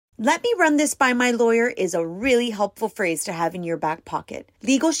"Let me run this by my lawyer" is a really helpful phrase to have in your back pocket.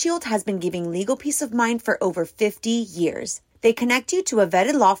 Legal Shield has been giving legal peace of mind for over 50 years. They connect you to a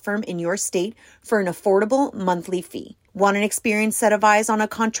vetted law firm in your state for an affordable monthly fee. Want an experienced set of eyes on a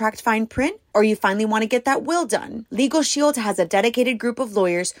contract fine print? Or you finally want to get that will done? Legal Shield has a dedicated group of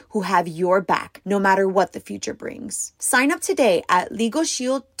lawyers who have your back, no matter what the future brings. Sign up today at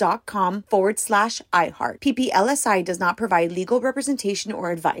LegalShield.com/iHeart. PPLSI does not provide legal representation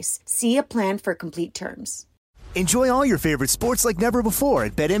or advice. See a plan for complete terms. Enjoy all your favorite sports like never before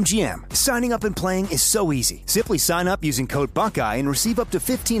at BetMGM. Signing up and playing is so easy. Simply sign up using code Buckeye and receive up to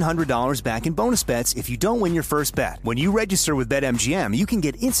 $1,500 back in bonus bets if you don't win your first bet. When you register with BetMGM, you can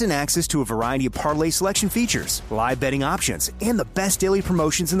get instant access to a variety of parlay selection features, live betting options, and the best daily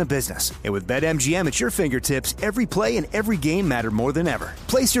promotions in the business. And with BetMGM at your fingertips, every play and every game matter more than ever.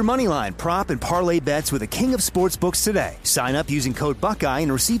 Place your moneyline, prop, and parlay bets with the king of sportsbooks today. Sign up using code Buckeye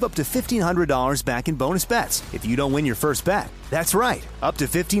and receive up to $1,500 back in bonus bets if you don't win your first bet. That's right, up to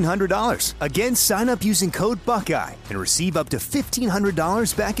 $1,500. Again, sign up using code Buckeye and receive up to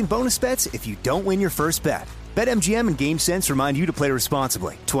 $1,500 back in bonus bets if you don't win your first bet. BetMGM and GameSense remind you to play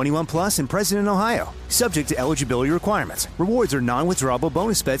responsibly. 21 plus and present in Ohio. Subject to eligibility requirements. Rewards are non-withdrawable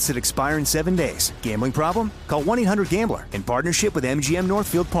bonus bets that expire in 7 days. Gambling problem? Call 1-800-GAMBLER in partnership with MGM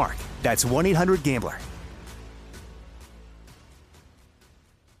Northfield Park. That's 1-800-GAMBLER.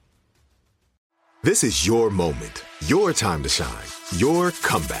 This is your moment, your time to shine, your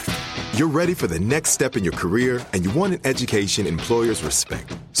comeback. You're ready for the next step in your career, and you want an education employers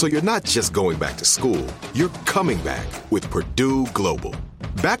respect. So you're not just going back to school, you're coming back with Purdue Global.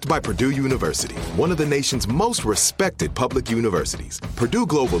 Backed by Purdue University, one of the nation's most respected public universities, Purdue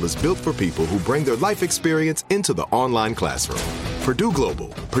Global is built for people who bring their life experience into the online classroom. Purdue Global,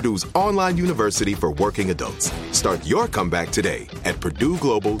 Purdue's online university for working adults. Start your comeback today at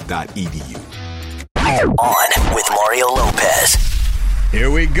purdueglobal.edu. On with Mario Lopez. Here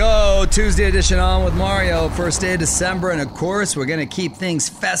we go. Tuesday edition On with Mario. First day of December. And of course, we're going to keep things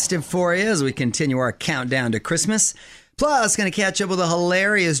festive for you as we continue our countdown to Christmas. Plus, going to catch up with a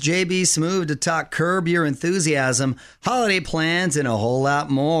hilarious JB Smoove to talk Curb Your Enthusiasm, holiday plans, and a whole lot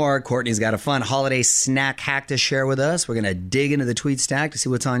more. Courtney's got a fun holiday snack hack to share with us. We're going to dig into the tweet stack to see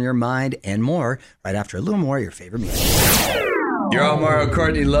what's on your mind and more right after a little more of your favorite music. You're on Mario.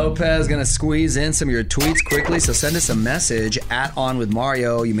 Courtney Lopez going to squeeze in some of your tweets quickly, so send us a message at On With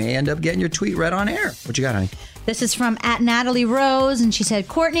Mario. You may end up getting your tweet read on air. What you got, honey? This is from at Natalie Rose, and she said,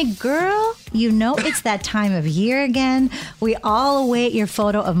 Courtney, girl, you know it's that time of year again. We all await your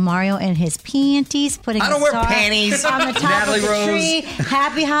photo of Mario in his panties, putting I don't wear panties on the top Natalie of the Rose. tree.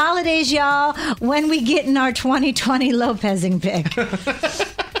 Happy holidays, y'all. When we get in our 2020 Lopezing pic.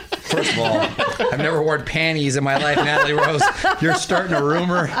 First of all, I've never worn panties in my life, Natalie Rose. You're starting a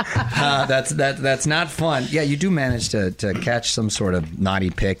rumor. That's not fun. Yeah, you do manage to catch some sort of naughty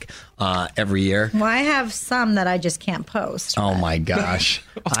pic every year. Well, I have some that I just can't post. Oh, my gosh.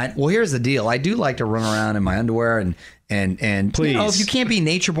 Well, here's the deal. I do like to run around in my underwear and please. You know, if you can't be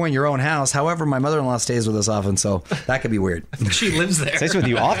nature boy in your own house. However, my mother-in-law stays with us often, so that could be weird. She lives there. Stays with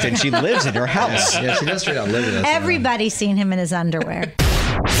you often. She lives in your house. Yeah, she does straight out live with us. Everybody's seen him in his underwear.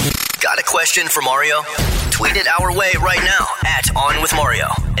 Got a question for Mario? Tweet it our way right now at On With Mario.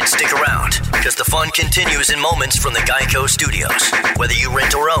 And stick around, because the fun continues in moments from the Geico Studios. Whether you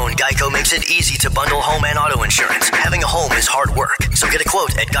rent or own, Geico makes it easy to bundle home and auto insurance. Having a home is hard work, so get a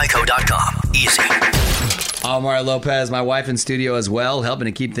quote at geico.com. Easy. I'm Mario Lopez, my wife in studio as well, helping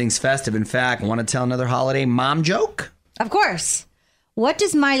to keep things festive. In fact, want to tell another holiday mom joke? Of course. What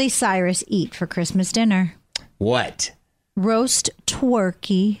does Miley Cyrus eat for Christmas dinner? What? Roast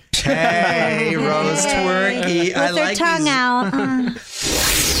twerky. Hey, roast twerky. With I her like tongue these. out.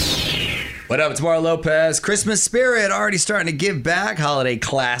 What up? It's Mario Lopez. Christmas spirit already starting to give back. Holiday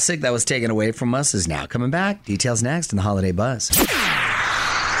classic that was taken away from us is now coming back. Details next in the Holiday Buzz.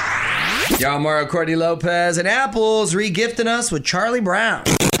 Y'all, Mario, Courtney Lopez, and Apple's re-gifting us with Charlie Brown.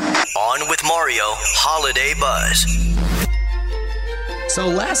 On With Mario, Holiday Buzz. So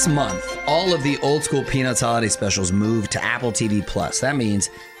last month, all of the old school Peanuts holiday specials moved to Apple TV+. That means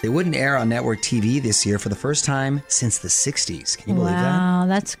they wouldn't air on network TV this year for the first time since the 60s. Can you believe that? Wow,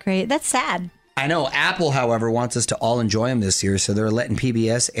 that's great. That's sad. I know. Apple, however, wants us to all enjoy them this year, so they're letting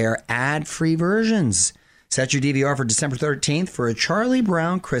PBS air ad-free versions. Set your DVR for December 13th for a Charlie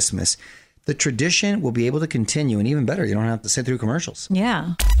Brown Christmas. The tradition will be able to continue, and even better, you don't have to sit through commercials.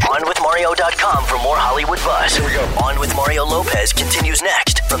 Yeah. OnWithMario.com for more Hollywood buzz. Here we go. On With Mario Lopez continues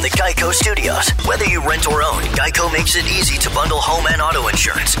next from the Geico Studios. Whether you rent or own, Geico makes it easy to bundle home and auto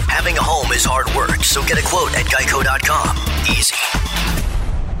insurance. Having a home is hard work, so get a quote at Geico.com. Easy.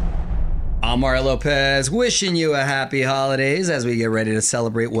 I'm Mario Lopez, wishing you a happy holidays as we get ready to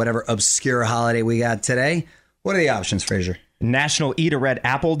celebrate whatever obscure holiday we got today. What are the options, Fraser? National Eat a Red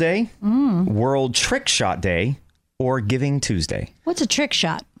Apple Day, World Trick Shot Day, or Giving Tuesday. What's a trick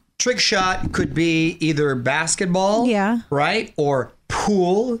shot? Trick shot could be either basketball, right, or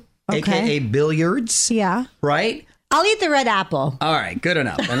pool, aka billiards, right? I'll eat the red apple. All right, good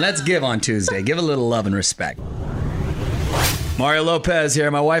enough. And let's give on Tuesday. Give a little love and respect. Mario Lopez here.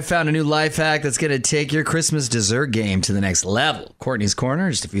 My wife found a new life hack that's going to take your Christmas dessert game to the next level. Courtney's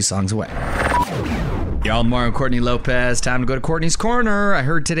Corner, just a few songs away. Y'all, Mario and Courtney Lopez. Time to go to Courtney's Corner. I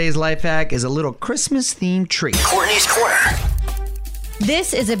heard today's life hack is a little Christmas-themed treat. Courtney's Corner.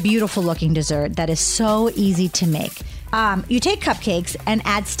 This is a beautiful looking dessert that is so easy to make. You take cupcakes and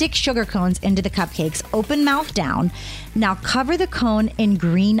add stick sugar cones into the cupcakes, open mouth down. Now cover the cone in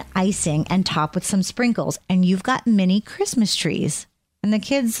green icing and top with some sprinkles, and you've got mini Christmas trees. And the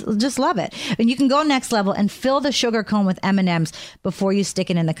kids just love it. And you can go next level and fill the sugar cone with M&Ms before you stick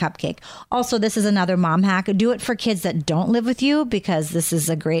it in the cupcake. Also, this is another mom hack. Do it for kids that don't live with you, because this is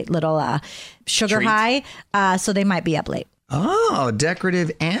a great little sugar treat. high, so they might be up late. Oh,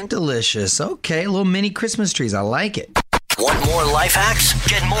 decorative and delicious. Okay, little mini Christmas trees. I like it. Want more life hacks?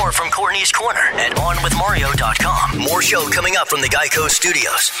 Get more from Courtney's Corner at OnWithMario.com. More show coming up from the Geico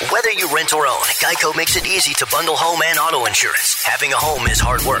Studios. Whether you rent or own, Geico makes it easy to bundle home and auto insurance. Having a home is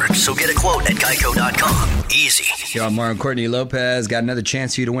hard work, so get a quote at Geico.com. Easy. Yo, I'm Mario and Courtney Lopez. Got another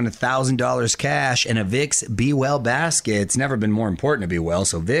chance for you to win $1,000 cash and a Vicks Be Well basket. It's never been more important to be well,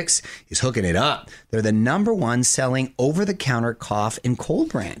 so Vicks is hooking it up. They're the #1 selling over-the-counter cough and cold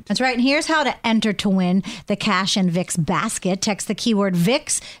brand. That's right. And here's how to enter to win the cash and Vicks basket. Text the keyword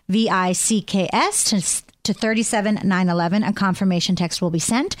Vicks, VICKS, to 37911. A confirmation text will be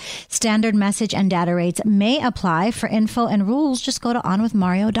sent. Standard message and data rates may apply. For info and rules, just go to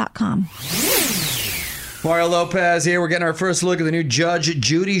onwithmario.com. Mario Lopez here. We're getting our first look at the new Judge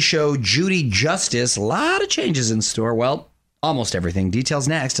Judy show, Judy Justice. A lot of changes in store. Well, almost everything. Details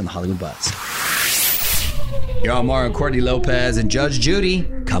next in the Hollywood Buzz. Yo, I'm Mario and Courtney Lopez, and Judge Judy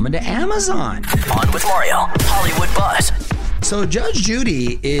coming to Amazon. On with Mario, Hollywood Buzz. So Judge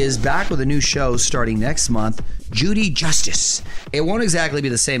Judy is back with a new show starting next month, Judy Justice. It won't exactly be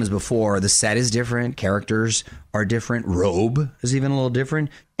the same as before. The set is different. Characters are different. Robe is even a little different.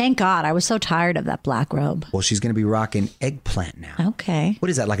 Thank God. I was so tired of that black robe. Well, she's going to be rocking eggplant now. Okay. What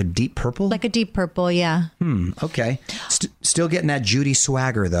is that, like a deep purple? Like a deep purple, yeah. Okay. Still getting that Judy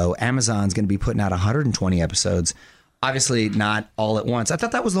swagger, though. Amazon's going to be putting out 120 episodes. Obviously, not all at once. I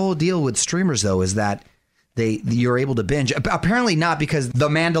thought that was the whole deal with streamers, though, is that you're able to binge. Apparently not, because The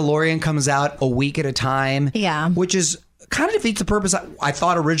Mandalorian comes out a week at a time. Yeah. Which is kind of defeats the purpose, I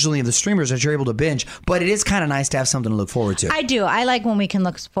thought originally, of the streamers, that you're able to binge. But it is kind of nice to have something to look forward to. I do. I like when we can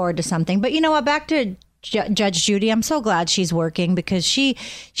look forward to something. But you know what? Back to Judge Judy, I'm so glad she's working, because she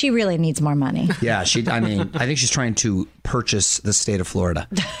really needs more money. Yeah, I think she's trying to purchase the state of Florida.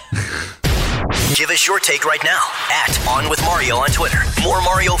 Give us your take right now at On With Mario on Twitter. More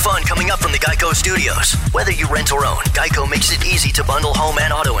Mario fun coming up from the Geico Studios. Whether you rent or own, Geico makes it easy to bundle home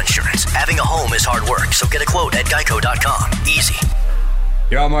and auto insurance. Having a home is hard work, so get a quote at Geico.com. Easy.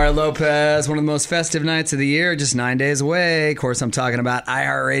 You're on Mario Lopez, one of the most festive nights of the year, just 9 days away. Of course, I'm talking about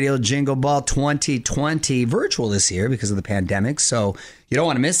iHeartRadio Jingle Ball 2020, virtual this year because of the pandemic, so you don't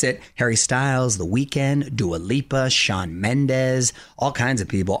want to miss it. Harry Styles, The Weeknd, Dua Lipa, Shawn Mendes, all kinds of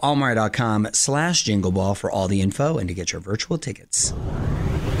people. allmario.com/Jingle Ball for all the info and to get your virtual tickets.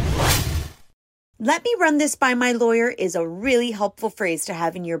 Let me run this by my lawyer is a really helpful phrase to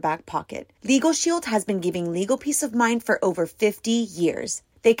have in your back pocket. Legal Shield has been giving legal peace of mind for over 50 years.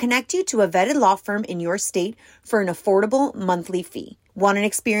 They connect you to a vetted law firm in your state for an affordable monthly fee. Want an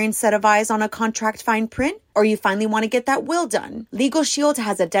experienced set of eyes on a contract fine print? Or you finally want to get that will done? Legal Shield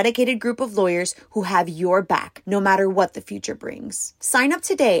has a dedicated group of lawyers who have your back, no matter what the future brings. Sign up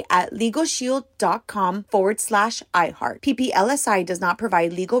today at LegalShield.com/iHeart. PPLSI does not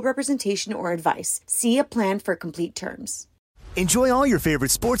provide legal representation or advice. See a plan for complete terms. Enjoy all your favorite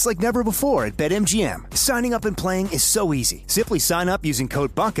sports like never before at BetMGM. Signing up and playing is so easy. Simply sign up using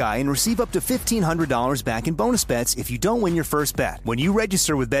code Buckeye and receive up to $1,500 back in bonus bets if you don't win your first bet. When you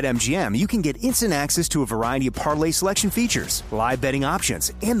register with BetMGM, you can get instant access to a variety of parlay selection features, live betting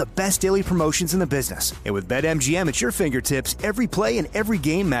options, and the best daily promotions in the business. And with BetMGM at your fingertips, every play and every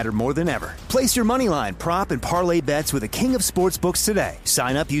game matter more than ever. Place your moneyline, prop, and parlay bets with the king of sportsbooks today.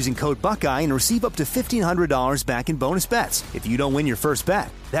 Sign up using code Buckeye and receive up to $1,500 back in bonus bets if you don't win your first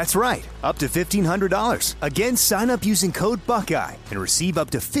bet. That's right, up to $1,500. Again, sign up using code Buckeye and receive up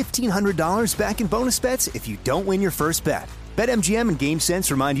to $1,500 back in bonus bets if you don't win your first bet. BetMGM and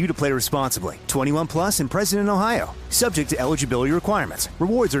GameSense remind you to play responsibly. 21 plus and present in Ohio. Subject to eligibility requirements.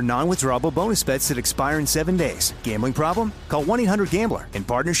 Rewards are non-withdrawable bonus bets that expire in 7 days. Gambling problem? Call 1-800-GAMBLER in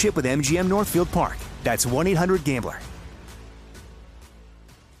partnership with MGM Northfield Park. That's 1-800-GAMBLER.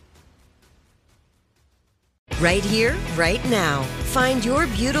 Right here, right now. Find your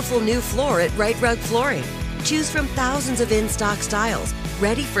beautiful new floor at Right Rug Flooring. Choose from thousands of in-stock styles,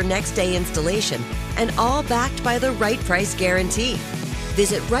 ready for next day installation, and all backed by the right price guarantee.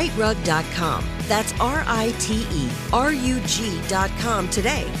 Visit rightrug.com. That's RITERUG.com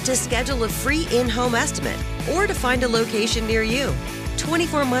today to schedule a free in-home estimate or to find a location near you.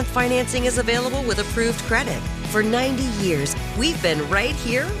 24-month financing is available with approved credit. For 90 years, we've been right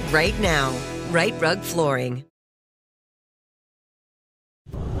here, right now. Right Rug Flooring.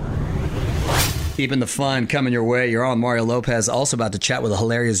 Keeping the fun coming your way. You're on Mario Lopez. Also about to chat with a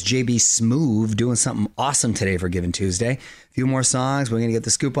hilarious JB Smoove, doing something awesome today for Giving Tuesday. A few more songs. We're going to get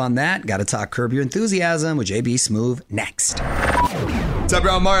the scoop on that. Got to talk Curb Your Enthusiasm with JB Smoove next. What's up,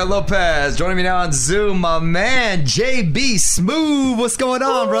 y'all? Mario Lopez. Joining me now on Zoom, my man, JB Smoove. What's going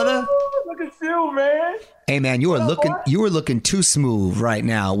on, brother? Look at you, man. Hey, man, you are looking too smooth right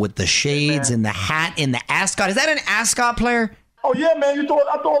now with the shades and the hat and the ascot. Is that an ascot player? Oh yeah, man. I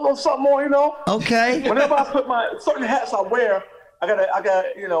throw a little something on, you know. Okay. Whenever I put my certain hats I wear, I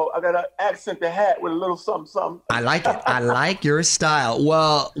gotta accent the hat with a little something. I like it. I like your style.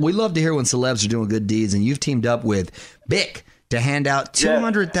 Well, we love to hear when celebs are doing good deeds, and you've teamed up with Bic to hand out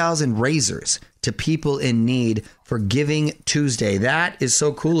 200,000 razors to people in need for Giving Tuesday. That is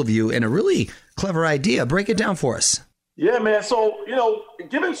so cool of you and a really clever idea. Break it down for us. Yeah, man. So,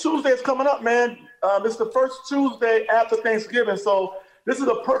 Giving Tuesday is coming up, man. It's the first Tuesday after Thanksgiving. So this is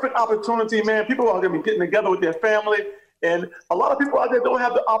a perfect opportunity, man. People are going to be getting together with their family. And a lot of people out there don't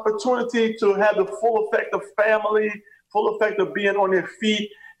have the opportunity to have the full effect of family, full effect of being on their feet.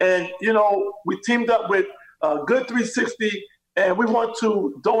 And, we teamed up with Good 360, and we want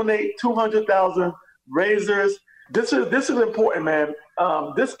to donate 200,000 razors. This is important, man.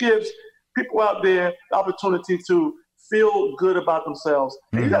 This gives people out there the opportunity to feel good about themselves.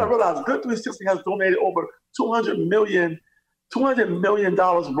 And you got to realize Good 360 has donated over $200 million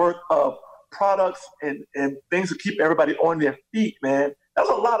worth of products and things to keep everybody on their feet, man. That's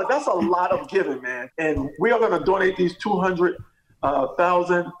a lot of giving, man. And we are going to donate these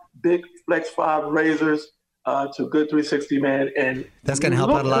 200,000 Bic Flex 5 razors to Good 360, man. And that's going to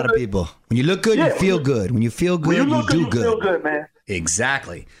help out a lot of people. When you look good, you feel good. When you feel good, you do good. Feel good, man.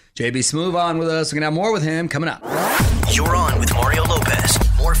 Exactly. JB Smoove on with us. We're going to have more with him coming up. You're on with Mario Lopez.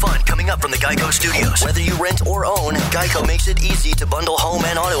 More fun coming up from the Geico Studios. Whether you rent or own, Geico makes it easy to bundle home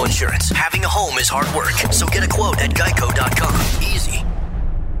and auto insurance. Having a home is hard work, so get a quote at geico.com. Easy.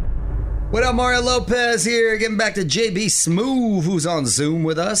 What up, Mario Lopez here, getting back to JB Smoove, who's on Zoom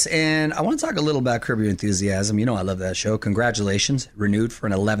with us. And I want to talk a little about Curb Your Enthusiasm. You know I love that show. Congratulations. Renewed for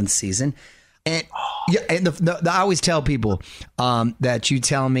an 11th season. And, I always tell people that you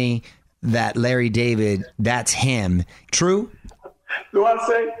tell me that Larry David, that's him. True? Do I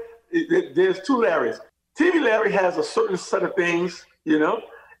say? There's two Larrys. TV Larry has a certain set of things,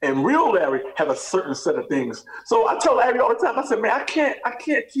 and real Larry has a certain set of things. So I tell Larry all the time, I said, man, I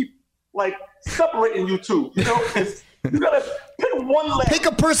can't keep separating you two. You gotta pick one Larry. Pick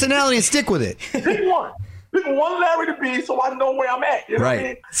a personality and stick with it. Pick one. Pick one Larry to be, so I know where I'm at. You know what I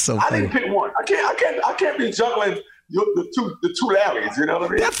mean? So I didn't pick one. I can't be juggling the two Larrys. You know what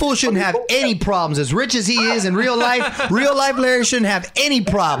I mean? That fool shouldn't have any problems. As rich as he is in real life Larry shouldn't have any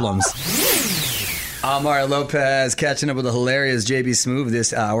problems. I'm Mario Lopez, catching up with the hilarious JB Smoove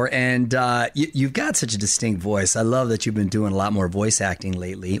this hour. And you've got such a distinct voice. I love that you've been doing a lot more voice acting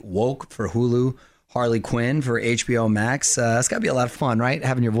lately. Woke for Hulu, Harley Quinn for HBO Max. It's got to be a lot of fun, right?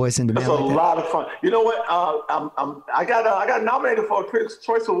 Having your voice in demand. It's a lot of fun. You know what? I got nominated for a Critics'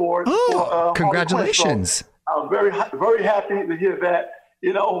 Choice Award. Oh, congratulations. So I'm very, very happy to hear that.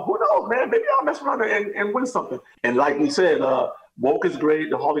 Who knows, man? Maybe I'll mess around and win something. And like we said, Woke is great.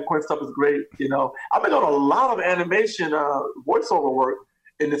 The Harley Quinn stuff is great. I've been doing a lot of animation voiceover work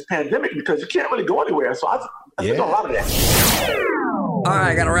in this pandemic because you can't really go anywhere. So I've been doing a lot of that. All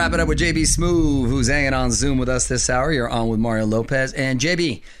right, got to wrap it up with JB Smoove, who's hanging on Zoom with us this hour. You're on with Mario Lopez. And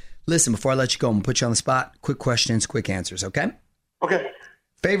JB, listen, before I let you go, I'm going to put you on the spot. Quick questions, quick answers, okay? Okay.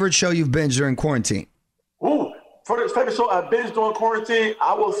 Favorite show you've binged during quarantine? Ooh, favorite show I binged during quarantine,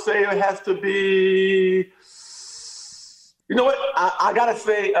 I will say it has to be... You know what? I got to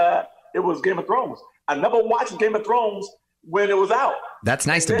say it was Game of Thrones. I never watched Game of Thrones when it was out. That's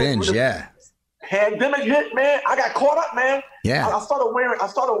nice to binge, yeah. pandemic hit, man, I got caught up, man. Yeah. I started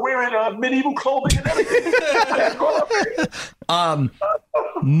wearing medieval clothing and everything. I got caught up.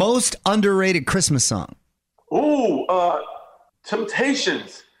 Most underrated Christmas song. Ooh,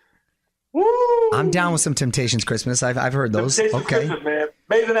 Temptations. Woo! I'm down with some Temptations Christmas. I've heard those. Temptations Okay. Christmas, man.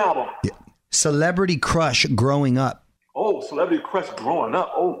 Amazing album. Yeah. Celebrity crush growing up. Oh, Celebrity crush growing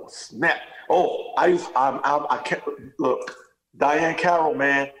up. Oh, snap. Oh, I can't look. Diane Carroll,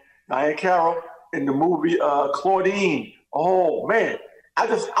 man. Diane Carroll in the movie Claudine. Oh man, I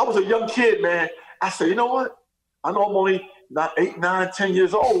was a young kid, man. I said, you know what? I know I'm only not 8, 9, 10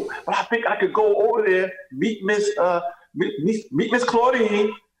 years old, but I think I could go over there, meet Miss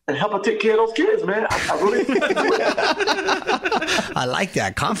Claudine, and help her take care of those kids, man. I really think I do it. I like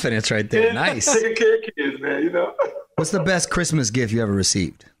that confidence right there. Yeah, Nice. taking care of kids, man. You know. What's the best Christmas gift you ever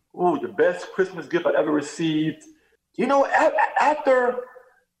received? Ooh, the best Christmas gift I ever received. You know, after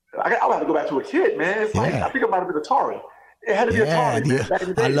I have to go back to a kid, man. It's like, I think it might have been Atari. It had to be Atari. Man, back in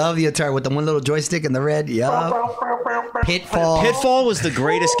the day. I love the Atari with the one little joystick and the red. Yeah. Pitfall. Pitfall was the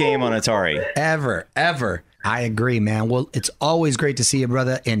greatest game on Atari. Ever. I agree, man. Well, it's always great to see you,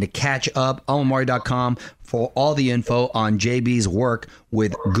 brother, and to catch up. OnWithMario.com for all the info on JB's work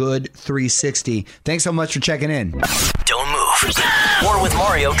with Good 360. Thanks so much for checking in. Don't move. More with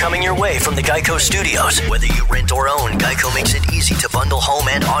Mario coming your way from the Geico Studios. Whether you rent or own, Geico makes it easy to bundle home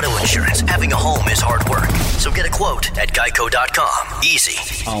and auto insurance. Having a home is hard work. So get a quote at geico.com.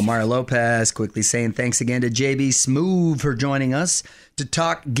 Easy. Mario Lopez quickly saying thanks again to JB Smooth for joining us to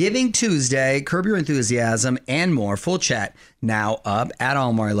talk Giving Tuesday, Curb Your Enthusiasm, and more. Full chat now up at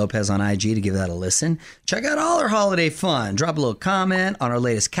Mario Lopez on IG to give that a listen. Check out all our holiday fun. Drop a little comment on our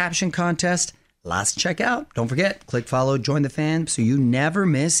latest caption contest. Lots to check out. Don't forget, click follow, join the fam so you never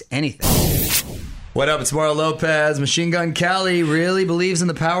miss anything. What up? It's Mario Lopez. Machine Gun Kelly really believes in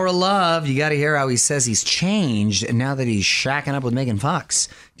the power of love. You got to hear how he says he's changed and now that he's shacking up with Megan Fox.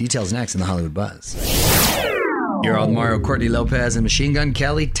 Details next in the Hollywood Buzz. You're on Mario, Courtney Lopez, and Machine Gun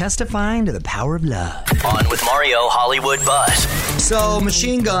Kelly testifying to the power of love. On with Mario, Hollywood Buzz. So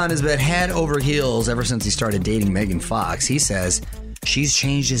Machine Gun has been head over heels ever since he started dating Megan Fox. He says she's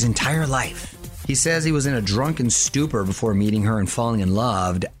changed his entire life. He says he was in a drunken stupor before meeting her and falling in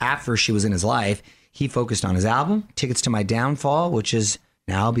love. After she was in his life, he focused on his album, Tickets to My Downfall, which has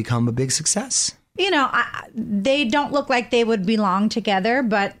now become a big success. You know, they don't look like they would belong together,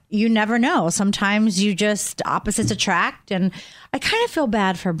 but you never know. Sometimes you just opposites attract, and I kind of feel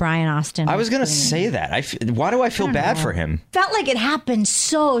bad for Brian Austin. I was going to say that. Why do I feel bad for him? Felt like it happened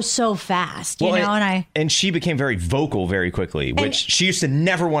so fast, you know, and she became very vocal very quickly, which she used to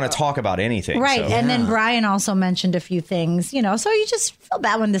never want to talk about anything. Right, so. and then Brian also mentioned a few things, you know, so you just feel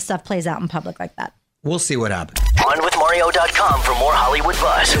bad when this stuff plays out in public like that. We'll see what happens. OnWithMario.com for more Hollywood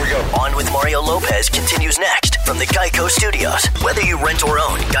buzz. Here we go. On with Mario Lopez continues next from the Geico Studios. Whether you rent or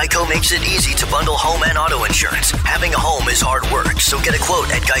own, Geico makes it easy to bundle home and auto insurance. Having a home is hard work, so get a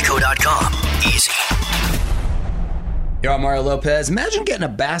quote at Geico.com. Easy. You're on Mario Lopez. Imagine getting a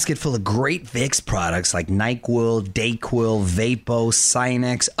basket full of great Vicks products like NyQuil, DayQuil, Vapo,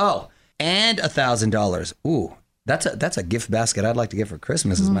 Sinex. Oh, and $1,000. Ooh. That's a gift basket I'd like to get for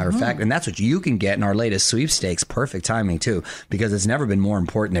Christmas, as a matter of fact. And that's what you can get in our latest sweepstakes. Perfect timing, too, because it's never been more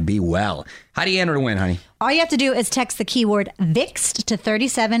important to be well. How do you enter to win, honey? All you have to do is text the keyword VIXX to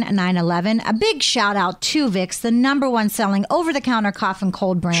 37911. A big shout out to Vicks, the #1 selling over-the-counter cough and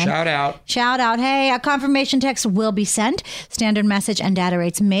cold brand. Shout out. Hey, a confirmation text will be sent. Standard message and data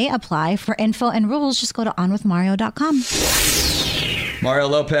rates may apply. For info and rules, just go to onwithmario.com. Mario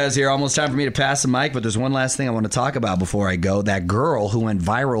Lopez here. Almost time for me to pass the mic, but there's one last thing I want to talk about before I go. That girl who went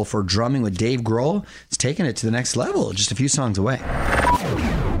viral for drumming with Dave Grohl is taking it to the next level, just a few songs away.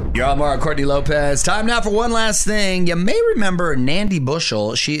 You're on Mario, Courtney Lopez. Time now for one last thing. You may remember Nandi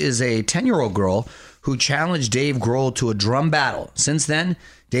Bushell. She is a 10-year-old girl who challenged Dave Grohl to a drum battle. Since then,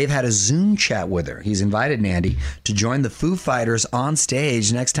 Dave had a Zoom chat with her. He's invited Nandi to join the Foo Fighters on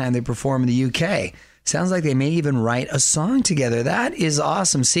stage next time they perform in the UK. Sounds like they may even write a song together. That is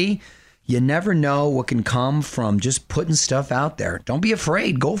awesome. See, you never know what can come from just putting stuff out there. Don't be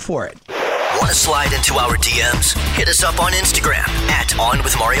afraid. Go for it. Want to slide into our DMs? Hit us up on Instagram at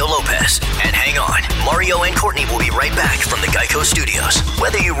OnWithMarioLopez. And hang on, Mario and Courtney will be right back from the Geico Studios.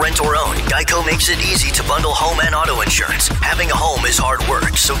 Whether you rent or own, Geico makes it easy to bundle home and auto insurance. Having a home is hard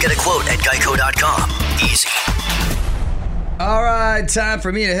work, so get a quote at Geico.com. Easy. All right, time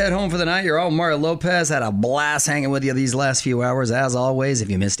for me to head home for the night. Your own Mario Lopez. Had a blast hanging with you these last few hours. As always, if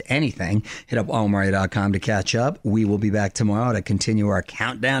you missed anything, hit up allmario.com to catch up. We will be back tomorrow to continue our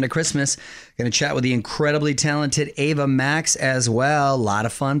countdown to Christmas. Going to chat with the incredibly talented Ava Max as well. A lot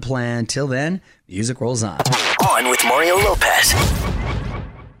of fun planned. Till then, music rolls on. On with Mario Lopez.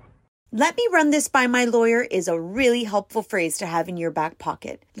 Let me run this by my lawyer is a really helpful phrase to have in your back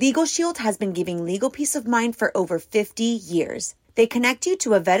pocket. Legal Shield has been giving legal peace of mind for over 50 years. They connect you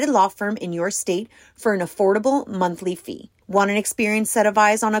to a vetted law firm in your state for an affordable monthly fee. Want an experienced set of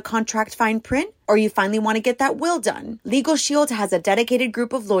eyes on a contract fine print? Or you finally want to get that will done? Legal Shield has a dedicated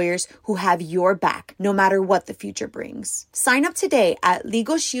group of lawyers who have your back, no matter what the future brings. Sign up today at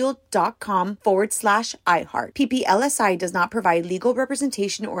LegalShield.com/iHeart. PPLSI does not provide legal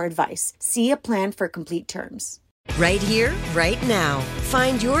representation or advice. See a plan for complete terms. Right here, right now.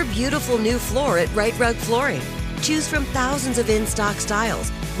 Find your beautiful new floor at Right Rug Flooring. Choose from thousands of in-stock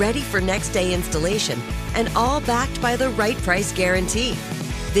styles, ready for next day installation, and all backed by the right price guarantee.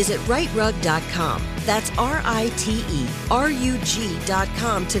 Visit rightrug.com. That's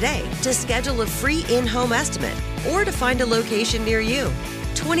RITERUG.com today to schedule a free in-home estimate or to find a location near you.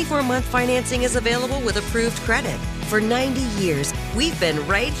 24-month financing is available with approved credit. For 90 years, we've been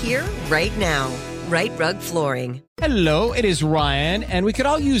right here, right now. Right Rug Flooring. Hello, it is Ryan, and we could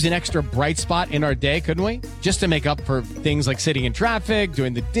all use an extra bright spot in our day, couldn't we? Just to make up for things like sitting in traffic,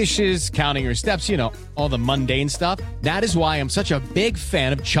 doing the dishes, counting your steps, you know, all the mundane stuff. That is why I'm such a big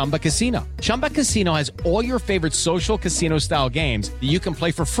fan of Chumba Casino. Chumba Casino has all your favorite social casino-style games that you can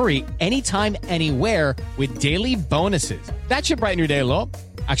play for free anytime, anywhere with daily bonuses. That should brighten your day a little.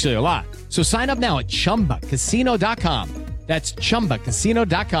 Actually, a lot. So sign up now at ChumbaCasino.com. That's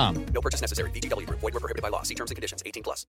ChumbaCasino.com. No purchase necessary. VGW Group. Void where prohibited by law. See terms and conditions. 18+.